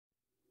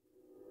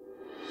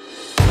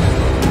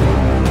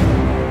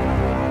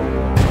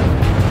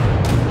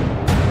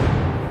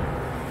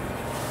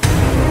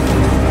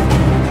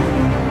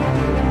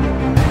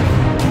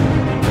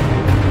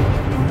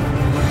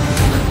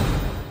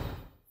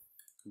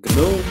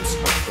Gnomes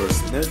are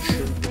first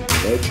mentioned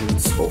in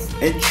legends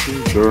of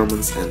ancient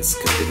Germans and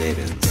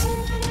Scandinavians.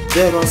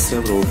 There are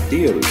several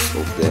theories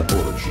of their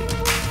origin.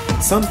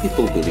 Some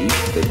people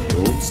believe that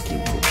gnomes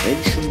came from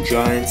ancient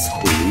giants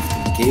who lived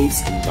in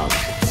caves and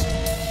dungeons.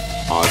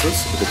 Others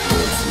that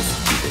gnomes used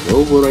to be the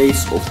lower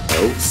race of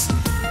elves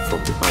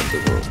from the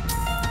underworld.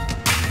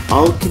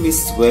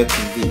 Alchemists were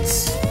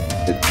convinced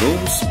that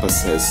gnomes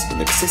possess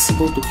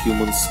inaccessible to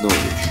humans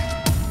knowledge.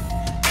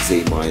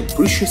 They mine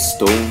precious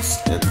stones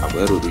and are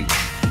very rich.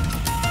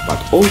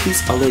 But all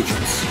these are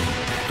legends.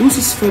 Do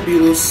these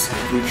fabulous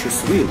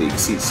creatures really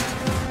exist?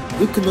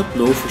 We cannot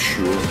know for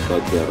sure,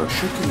 but there are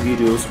shocking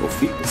videos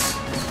of witnesses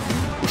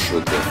who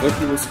showed their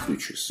fabulous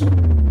creatures.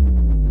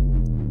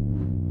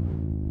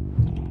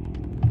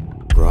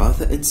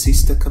 Brother and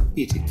sister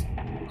competed.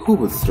 Who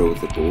would throw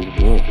the ball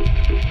more?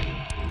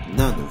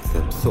 None of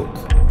them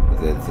thought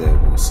that there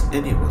was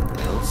anyone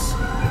else in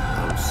the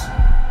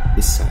house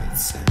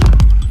besides them.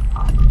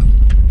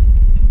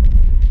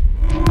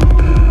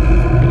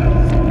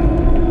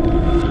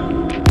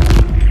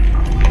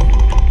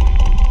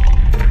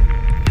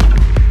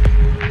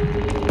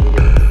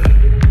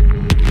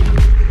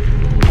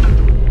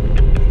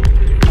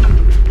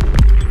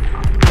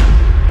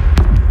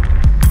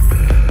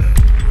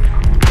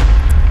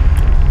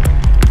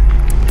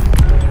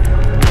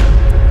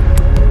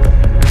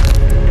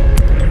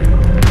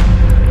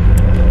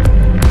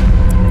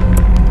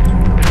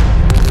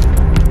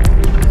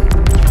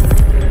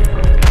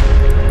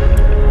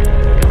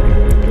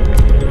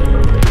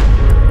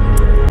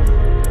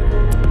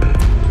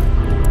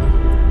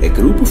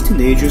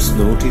 Teenagers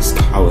noticed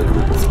how a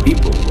group of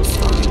people was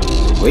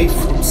running away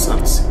from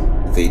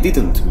something. They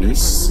didn't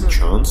miss the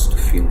chance to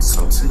film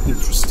something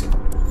interesting.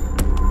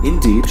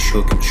 Indeed,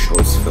 shocking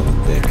shots fell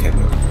on their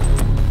camera.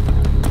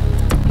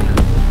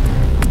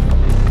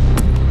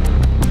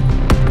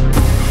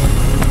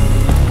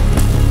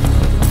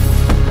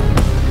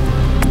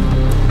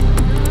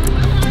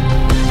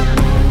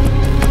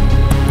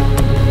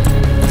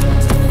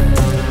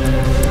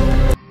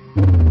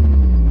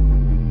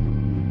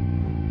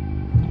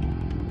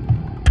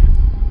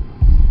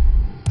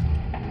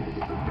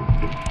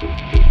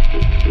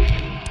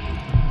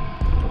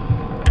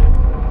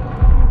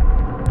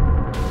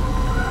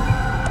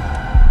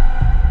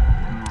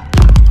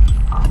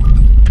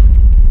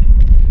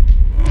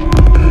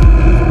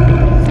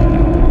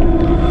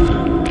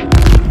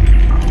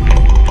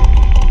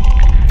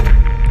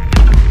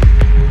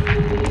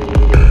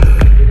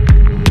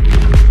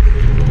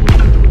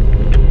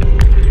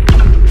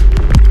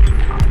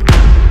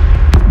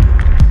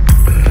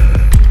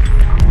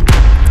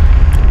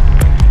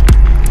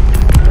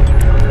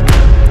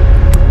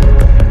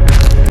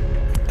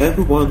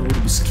 Everyone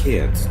would be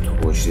scared to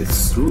watch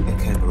this through a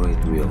camera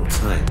in real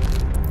time.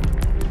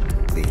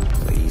 The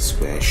employees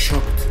were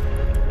shocked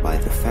by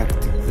the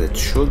fact that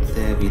shot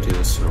their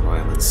video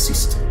surveillance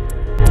system.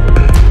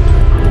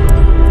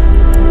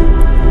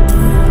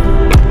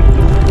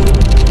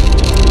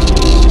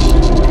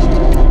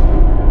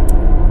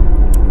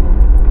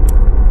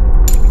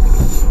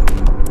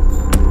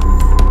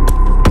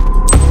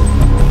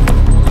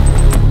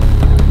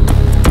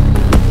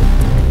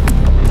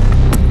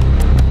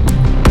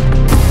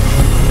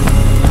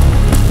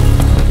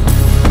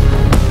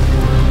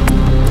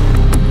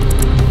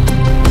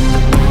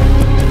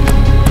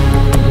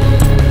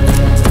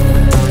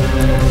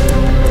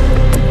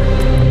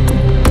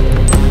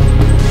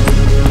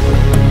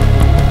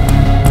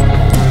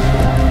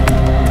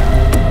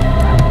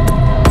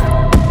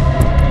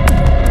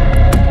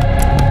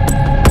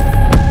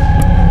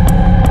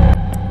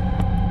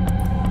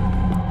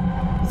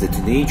 The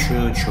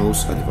teenager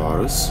Jose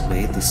Alvarez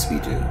made this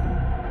video.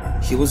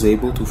 He was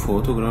able to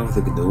photograph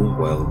the gnome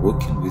while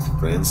walking with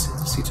friends in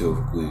the city of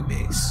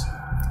GNOMES.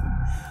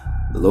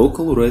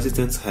 Local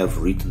residents have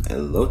written a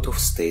lot of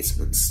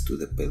statements to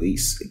the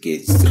police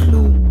against the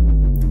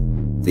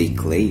gnome. They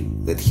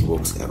claim that he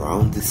walks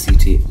around the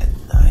city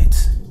at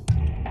night.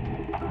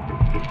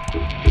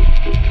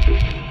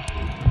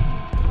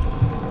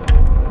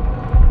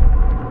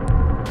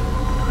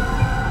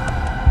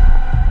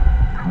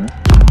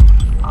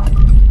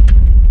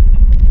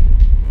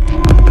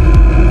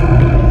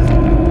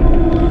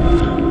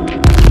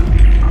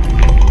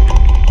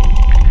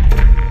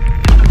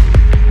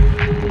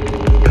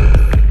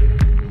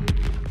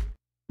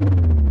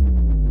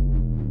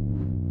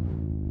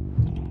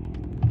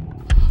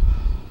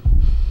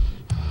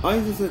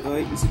 Either the guy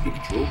is a big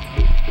joke,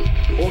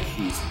 or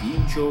he is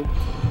being joked,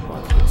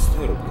 but he was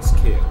terribly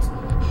scared.